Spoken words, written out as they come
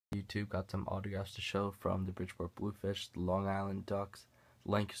YouTube. Got some autographs to show from the Bridgeport Bluefish, the Long Island Ducks,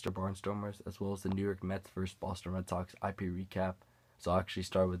 Lancaster Barnstormers, as well as the New York Mets vs. Boston Red Sox IP recap. So I'll actually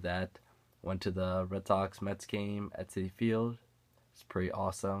start with that. Went to the Red Sox Mets game at Citi Field. It's pretty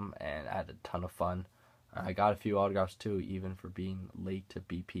awesome and I had a ton of fun. I got a few autographs too, even for being late to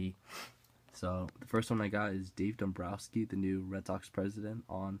BP. So the first one I got is Dave Dombrowski, the new Red Sox president,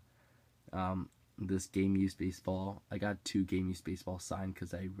 on this game used baseball. I got 2 game used baseball signed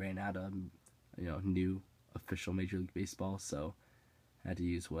because I ran out of new official Major League Baseball, so I had to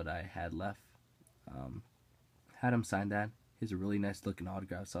use what I had left. Had him sign that. He's a really nice looking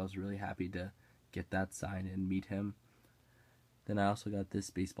autograph, so I was really happy to get that signed and meet him. Then I also got this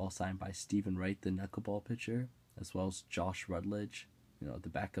baseball signed by Stephen Wright, the knuckleball pitcher, as well as Josh Rutledge, the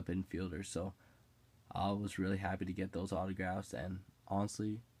backup infielder. So I was really happy to get those autographs, and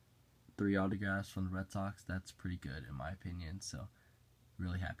honestly, 3 autographs from the Red Sox, that's pretty good in my opinion, so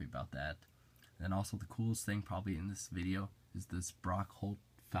really happy about that. And also the coolest thing probably in this video is this Brock Holt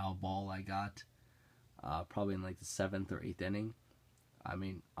foul ball I got, probably in like the 7th or 8th inning. I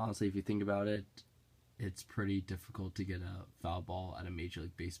mean, honestly, if you think about it, it's pretty difficult to get a foul ball at a Major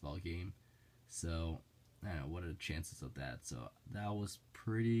League Baseball game, so I don't know, what are the chances of that? So that was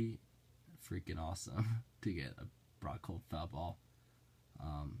pretty freaking awesome to get a Brock Holt foul ball.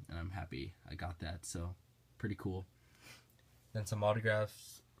 And I'm happy I got that, so pretty cool. Then some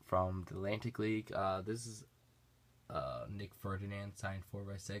autographs from the Atlantic League. This is Nick Ferdinand signed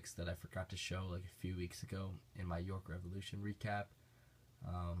 4x6 that I forgot to show like a few weeks ago in my York Revolution recap.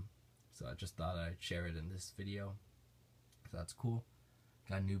 So I just thought I'd share it in this video. So that's cool.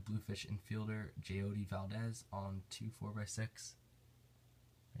 Got a new Bluefish infielder, J.O.D. Valdez, on 2 4x6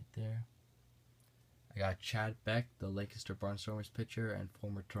 right there. I got Chad Beck, the Lancaster Barnstormers pitcher and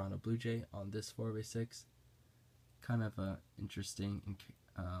former Toronto Blue Jay, on this 4x6. Kind of a interesting,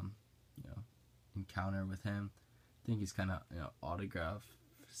 encounter with him. I think he's kind of, autograph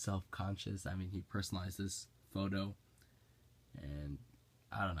self-conscious. I mean, he personalized this photo, and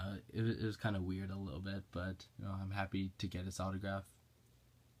I don't know, it was kind of weird a little bit, but I'm happy to get his autograph.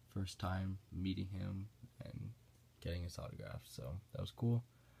 First time meeting him and getting his autograph, so that was cool.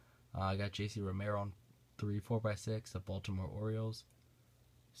 I got JC Romero on 3 4x6 of Baltimore Orioles,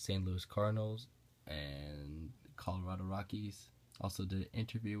 St. Louis Cardinals, and Colorado Rockies. Also did an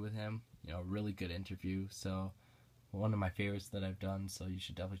interview with him, really good interview, so one of my favorites that I've done, so you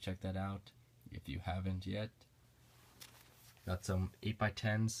should definitely check that out if you haven't yet. Got some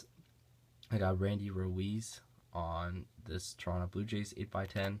 8x10s. I got Randy Ruiz on this Toronto Blue Jays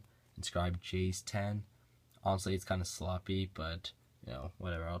 8x10, inscribed Jays 10. Honestly, it's kind of sloppy, but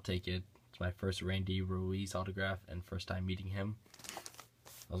whatever, I'll take it. It's my first Randy Ruiz autograph and first time meeting him.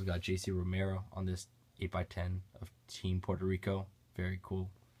 Also got JC Romero on this 8x10 of Team Puerto Rico. Very cool.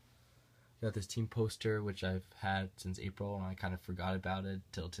 Got this team poster, which I've had since April, and I kind of forgot about it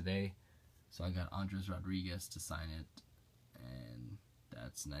till today. So I got Andres Rodriguez to sign it, and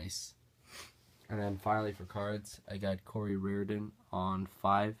that's nice. And then finally for cards, I got Corey Reardon on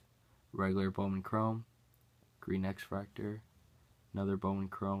 5, regular Bowman Chrome, green X-Fractor, another Bowman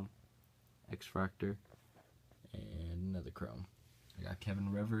Chrome, X-Fractor, and another Chrome. I got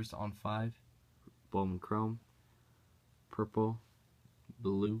Kevin Rivers on 5, Bowman Chrome, purple,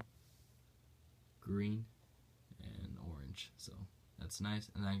 blue, green, and orange. So that's nice.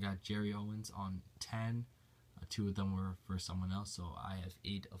 And then I got Jerry Owens on 10. 2 of them were for someone else, so I have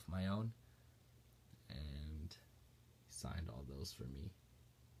 8 of my own. And he signed all those for me.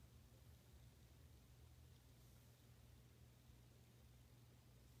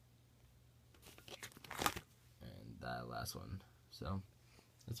 And that last one. So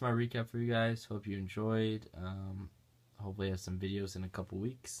that's my recap for you guys. Hope you enjoyed. Hopefully I have some videos in a couple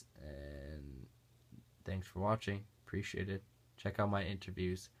weeks. And thanks for watching. Appreciate it. Check out my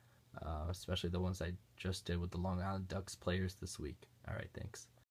interviews, especially the ones I just did with the Long Island Ducks players this week. Alright, thanks.